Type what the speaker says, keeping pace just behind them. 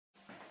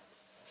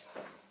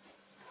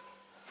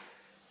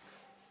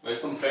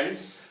Welcome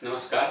friends,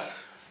 Namaskar.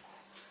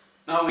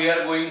 Now we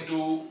are going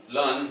to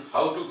learn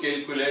how to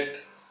calculate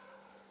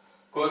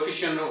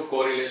coefficient of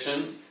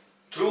correlation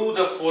through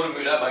the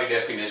formula by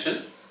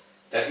definition.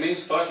 That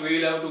means first we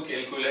will have to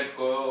calculate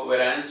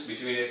covariance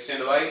between x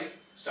and y,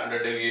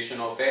 standard deviation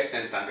of x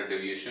and standard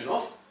deviation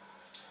of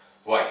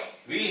y.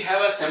 We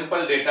have a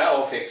sample data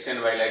of x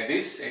and y like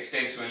this. X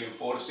takes value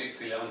 4,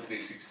 6, 11, 3,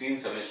 16,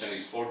 summation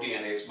is 40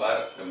 and x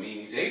bar, the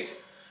mean is 8.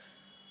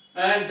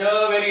 And the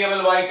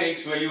variable y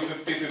takes value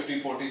 50, 50,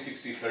 40,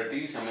 60,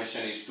 30,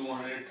 summation is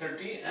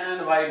 230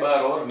 and y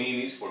bar or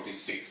mean is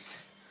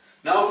 46.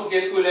 Now to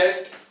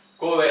calculate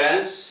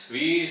covariance,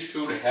 we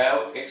should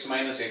have x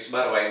minus x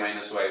bar, y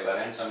minus y bar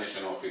and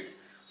summation of it.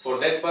 For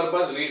that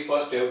purpose, we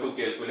first have to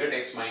calculate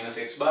x minus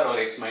x bar or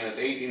x minus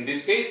 8 in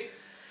this case.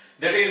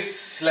 That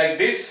is like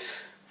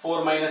this,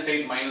 4 minus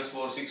 8 minus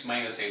 4, 6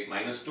 minus 8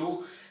 minus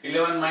 2,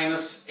 11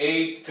 minus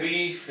 8,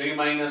 3, 3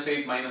 minus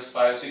 8 minus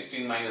 5,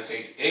 16 minus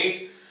 8,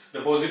 8. The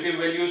positive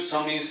value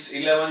sum is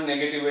 11,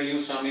 negative value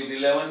sum is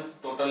 11,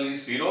 total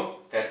is 0.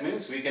 That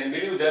means we can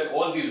believe that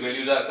all these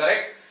values are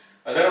correct.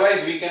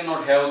 Otherwise we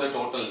cannot have the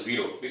total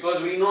 0,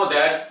 because we know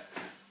that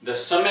the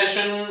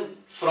summation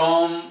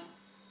from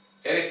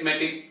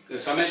arithmetic,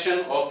 the summation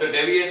of the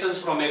deviations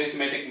from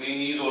arithmetic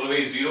mean is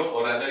always 0,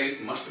 or rather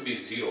it must be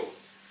 0.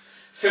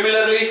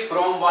 Similarly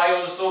from y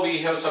also we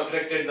have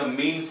subtracted the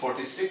mean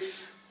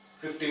 46.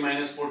 50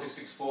 minus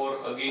 46,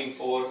 4, again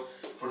 4,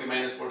 40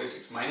 minus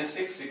 46, minus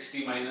 6,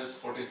 60 minus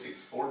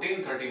 46,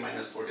 14, 30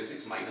 minus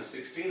 46, minus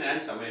 16,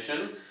 and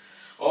summation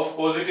of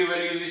positive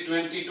values is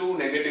 22,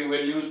 negative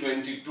values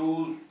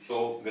 22,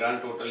 so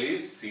grand total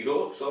is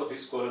 0, so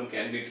this column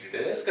can be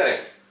treated as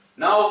correct.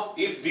 Now,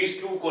 if these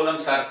two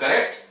columns are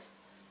correct,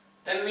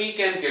 then we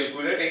can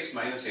calculate x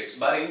minus x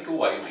bar into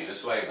y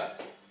minus y bar.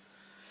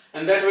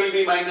 And that will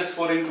be minus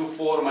 4 into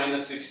 4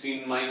 minus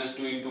 16, minus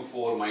 2 into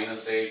 4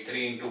 minus 8,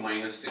 3 into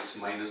minus 6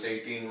 minus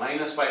 18,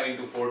 minus 5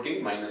 into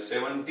 14 minus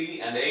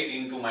 70, and 8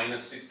 into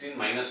minus 16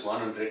 minus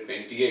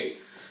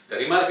 128. The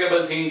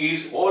remarkable thing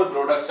is all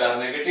products are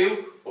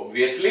negative.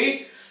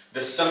 Obviously,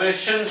 the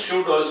summation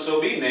should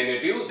also be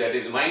negative, that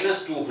is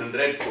minus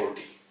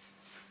 240.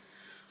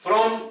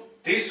 From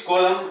this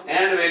column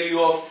and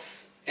value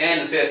of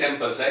n, say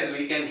sample size,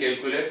 we can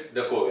calculate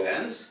the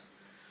covariance.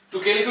 To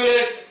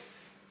calculate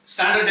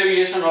standard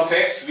deviation of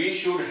x, we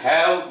should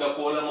have the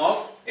column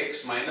of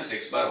x minus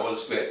x bar whole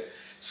square.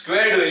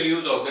 Squared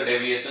values of the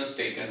deviations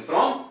taken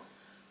from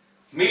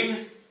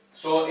mean.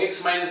 So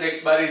x minus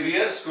x bar is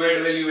here.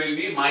 Squared value will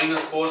be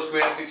minus 4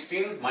 square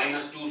 16,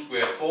 minus 2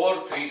 square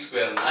 4, 3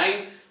 square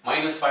 9,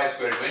 minus 5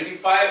 square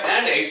 25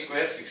 and 8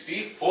 square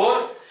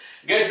 64.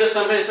 Get the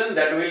summation,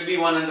 that will be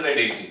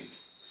 118.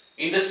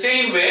 In the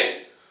same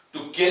way,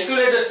 to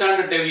calculate the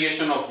standard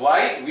deviation of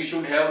y, we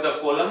should have the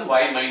column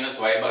y minus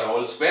y bar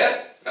whole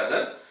square.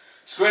 Rather,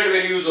 squared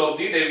values of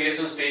the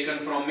deviations taken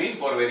from mean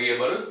for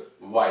variable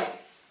y.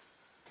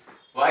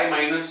 Y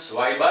minus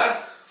y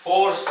bar,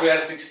 4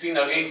 square 16,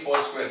 again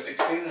 4 square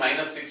 16,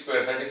 minus 6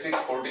 square 36,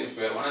 14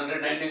 square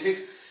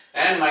 196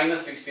 and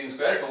minus 16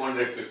 square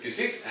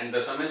 256, and the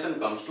summation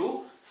comes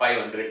to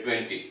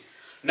 520.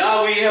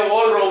 Now we have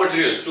all raw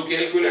materials to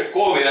calculate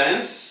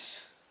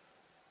covariance,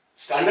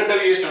 standard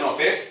deviation of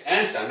x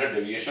and standard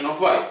deviation of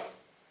y.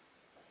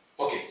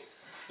 Okay,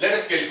 let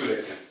us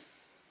calculate them.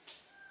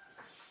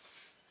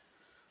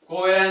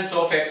 Covariance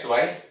of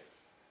xy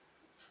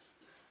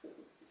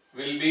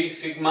will be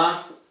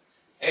sigma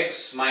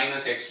x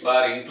minus x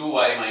bar into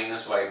y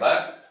minus y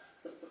bar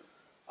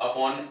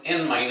upon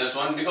n minus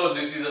 1, because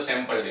this is a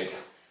sample data.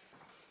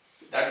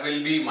 That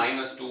will be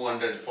minus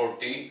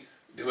 240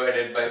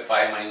 divided by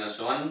 5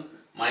 minus 1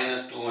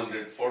 minus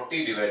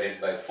 240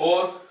 divided by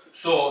 4.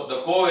 So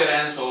the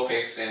covariance of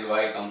x and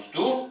y comes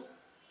to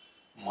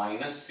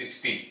minus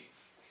 60.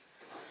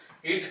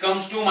 It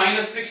comes to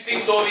minus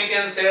 60, so we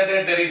can say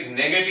that there is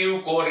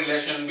negative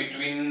correlation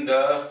between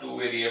the two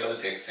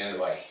variables x and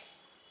y.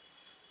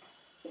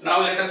 Now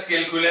let us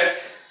calculate,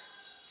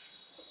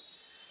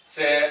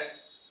 say,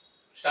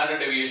 standard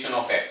deviation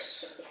of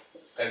x.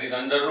 That is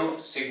under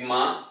root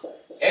sigma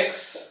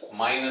x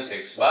minus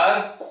x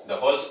bar, the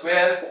whole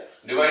square,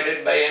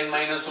 divided by n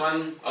minus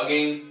 1.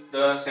 Again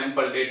the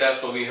sample data,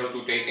 so we have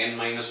to take n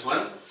minus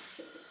 1.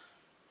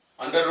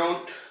 Under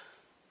root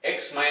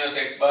x minus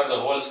x bar, the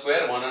whole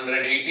square,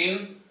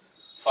 118,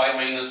 5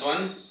 minus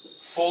 1,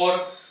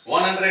 4,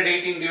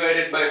 118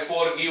 divided by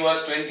 4 give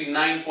us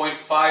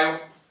 29.5,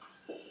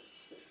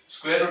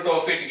 square root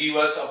of it give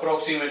us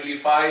approximately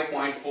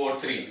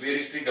 5.43, we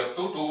restrict up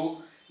to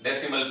 2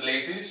 decimal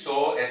places,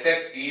 so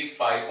Sx is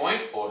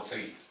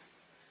 5.43.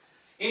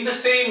 In the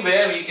same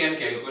way we can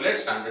calculate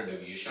standard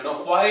deviation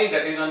of y,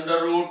 that is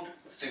under root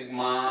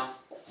sigma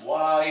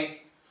y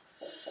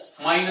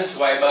minus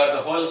y bar,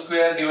 the whole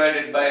square,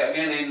 divided by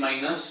again n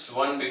minus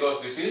 1,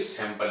 because this is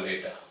sample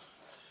data.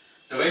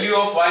 The value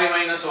of y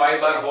minus y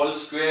bar whole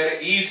square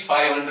is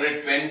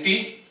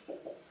 520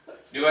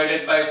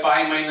 divided by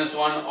 5 minus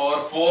 1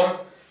 or 4.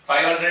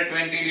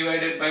 520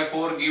 divided by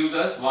 4 gives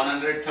us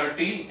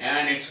 130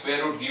 and its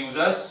square root gives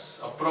us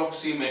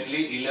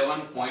approximately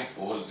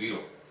 11.40.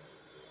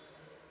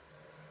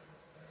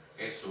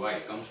 SY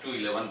comes to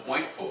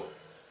 11.4.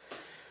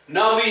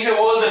 Now we have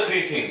all the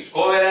three things: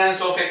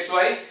 covariance of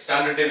xy,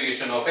 standard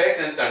deviation of x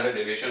and standard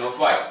deviation of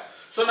y.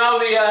 So now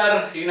we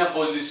are in a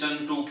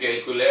position to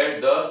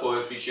calculate the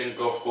coefficient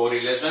of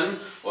correlation,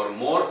 or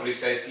more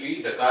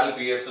precisely the Karl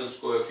Pearson's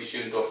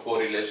coefficient of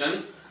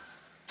correlation,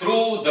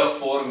 through the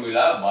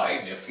formula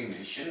by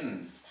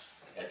definition.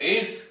 That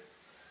is,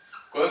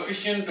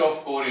 coefficient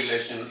of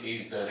correlation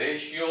is the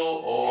ratio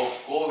of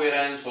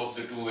covariance of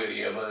the two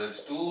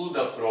variables to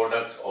the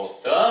product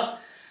of the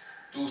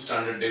two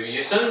standard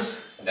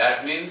deviations.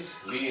 That means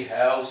we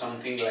have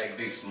something like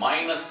this: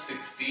 minus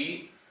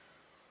 60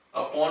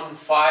 upon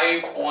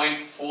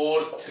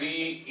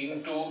 5.43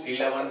 into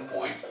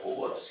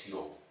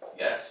 11.40.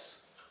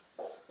 Yes.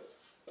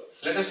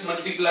 Let us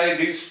multiply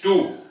these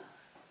two.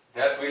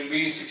 That will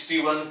be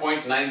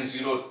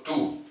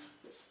 61.902.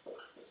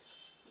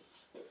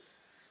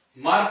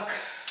 Mark,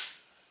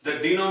 the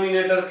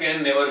denominator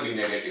can never be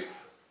negative,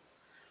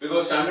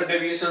 because standard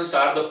deviations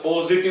are the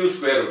positive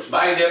square roots.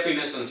 By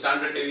definition,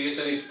 standard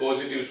deviation is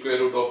positive square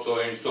root of so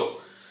and so.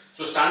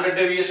 So standard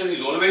deviation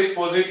is always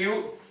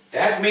positive.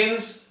 That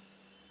means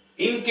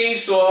in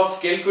case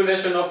of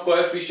calculation of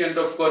coefficient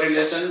of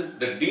correlation,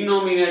 the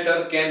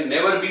denominator can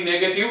never be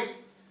negative.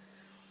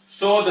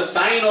 So the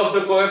sign of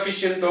the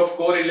coefficient of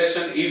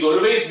correlation is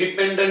always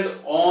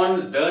dependent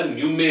on the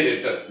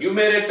numerator.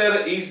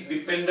 Numerator is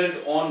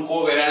dependent on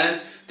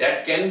covariance,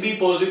 that can be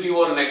positive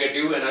or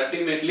negative, and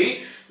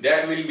ultimately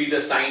that will be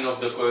the sign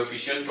of the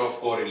coefficient of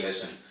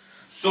correlation.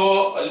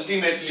 So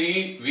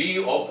ultimately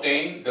we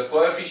obtain the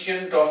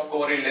coefficient of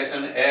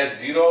correlation as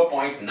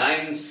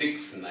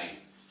 0.969.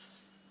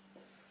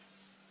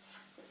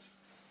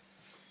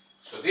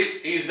 So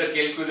this is the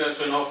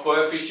calculation of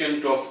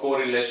coefficient of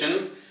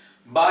correlation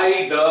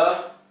by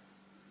the,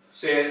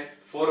 say,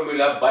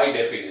 formula by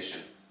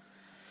definition.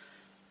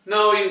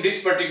 Now in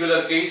this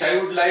particular case, I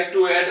would like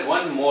to add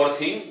one more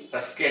thing: a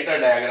scatter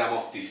diagram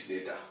of this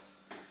data.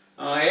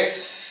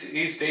 X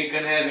is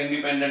taken as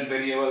independent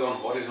variable on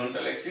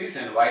horizontal axis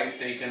and y is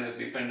taken as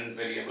dependent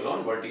variable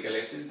on vertical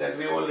axis. That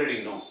we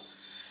already know.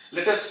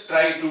 Let us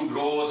try to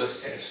draw the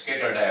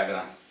scatter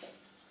diagram.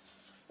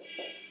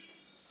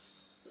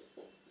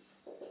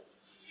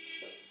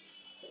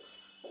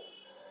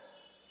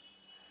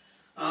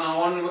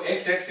 On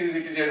x-axis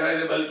it is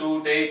advisable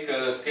to take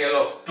a scale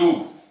of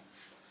 2,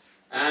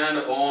 and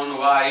on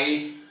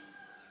y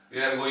we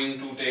are going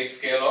to take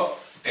scale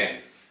of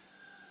 10.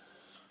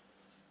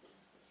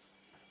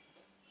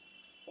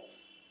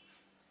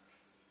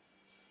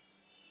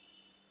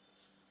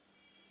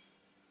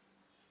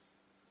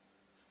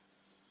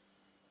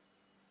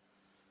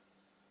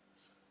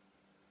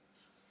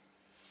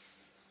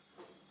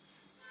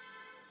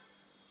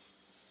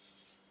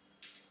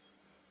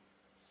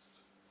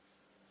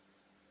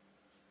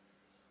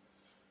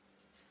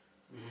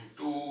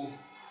 Two,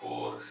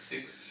 4,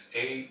 6,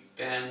 8,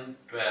 10,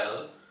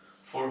 12,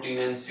 14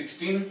 and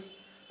 16.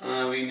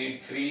 We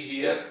need 3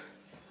 here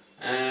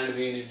and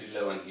we need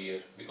 11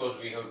 here, because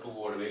we have 2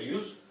 odd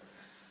values.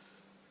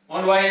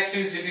 On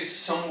y-axis it is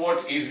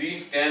somewhat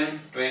easy: 10,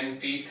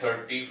 20,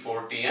 30,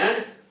 40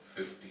 and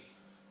 50.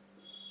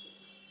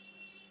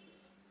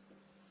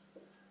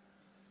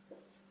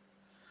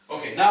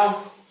 Okay,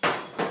 now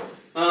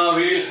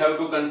we will have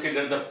to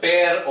consider the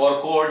pair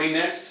or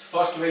coordinates.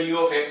 First value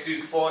of x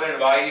is 4 and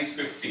y is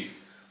 50.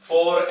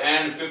 4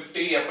 and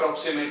 50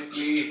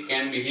 approximately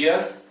can be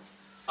here.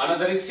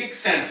 Another is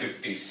 6 and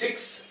 50.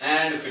 6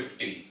 and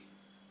 50.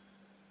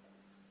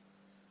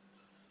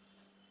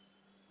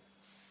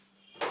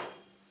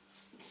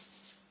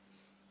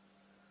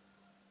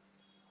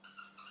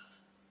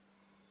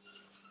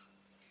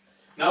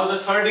 Now the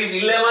third is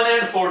 11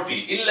 and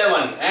 40.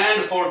 11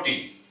 and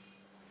 40.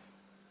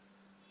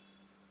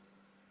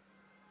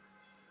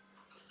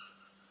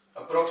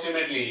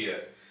 Approximately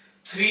here.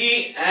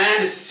 3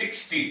 and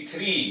 60.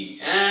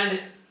 3 and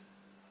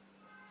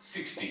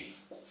 60.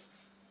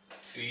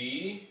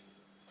 3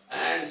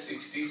 and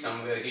 60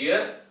 somewhere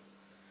here.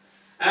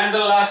 And the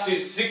last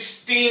is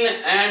 16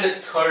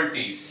 and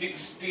 30.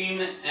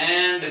 16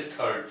 and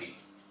 30.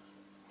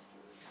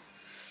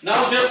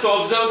 Now just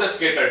observe the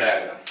scatter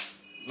diagram.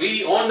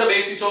 We, on the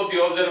basis of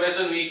the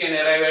observation, we can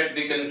arrive at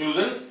the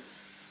conclusion.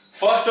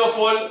 First of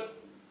all,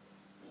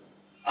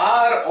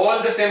 are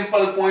all the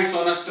sample points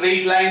on a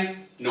straight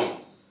line? No.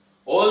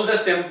 All the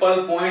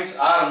sample points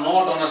are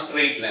not on a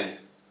straight line.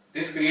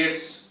 This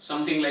creates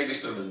something like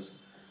disturbance.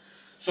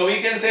 So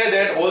we can say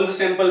that all the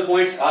sample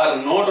points are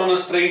not on a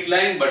straight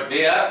line, but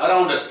they are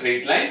around a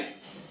straight line.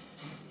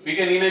 We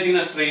can imagine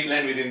a straight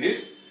line within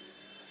this.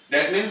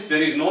 That means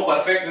there is no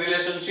perfect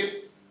relationship.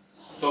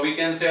 So we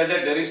can say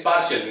that there is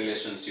partial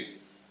relationship.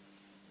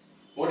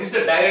 What is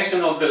the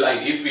direction of the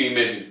line if we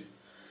imagine?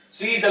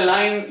 See the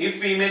line, if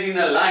we imagine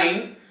a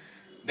line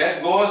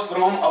that goes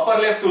from upper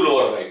left to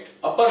lower right.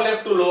 Upper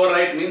left to lower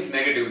right means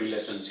negative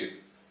relationship.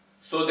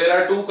 So there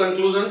are two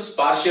conclusions,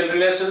 partial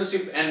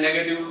relationship and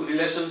negative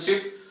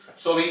relationship.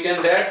 So we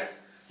can that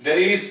there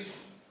is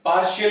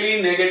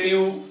partially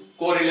negative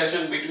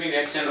correlation between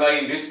x and y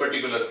in this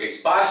particular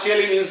case.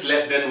 Partially means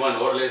less than 1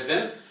 or less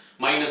than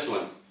minus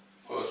 1.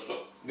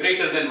 So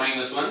greater than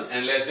minus 1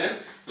 and less than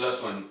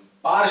plus 1.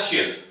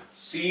 Partial,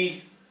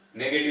 see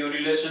negative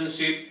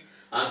relationship,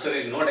 answer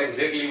is not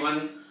exactly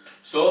 1.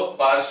 So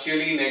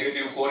partially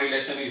negative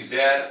correlation is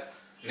there.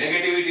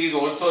 Negativity is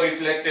also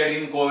reflected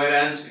in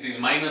covariance, it is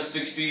minus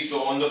 60.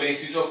 So on the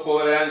basis of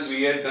covariance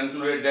we had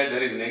concluded that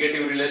there is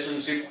negative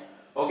relationship.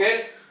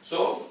 Okay,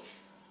 so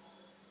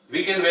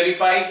we can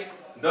verify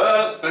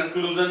the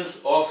conclusions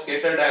of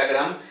scatter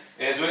diagram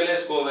as well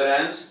as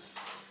covariance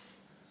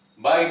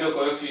by the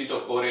coefficient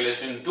of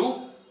correlation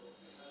 2.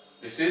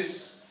 This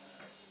is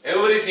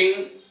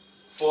everything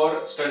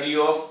for study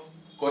of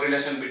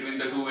correlation between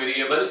the two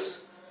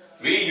variables.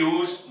 We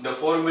use the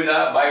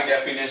formula by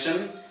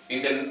definition.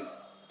 In the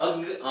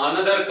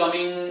another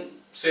coming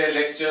say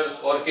lectures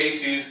or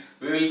cases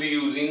we will be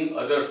using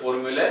other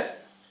formula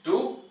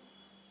too.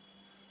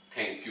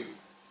 Thank you.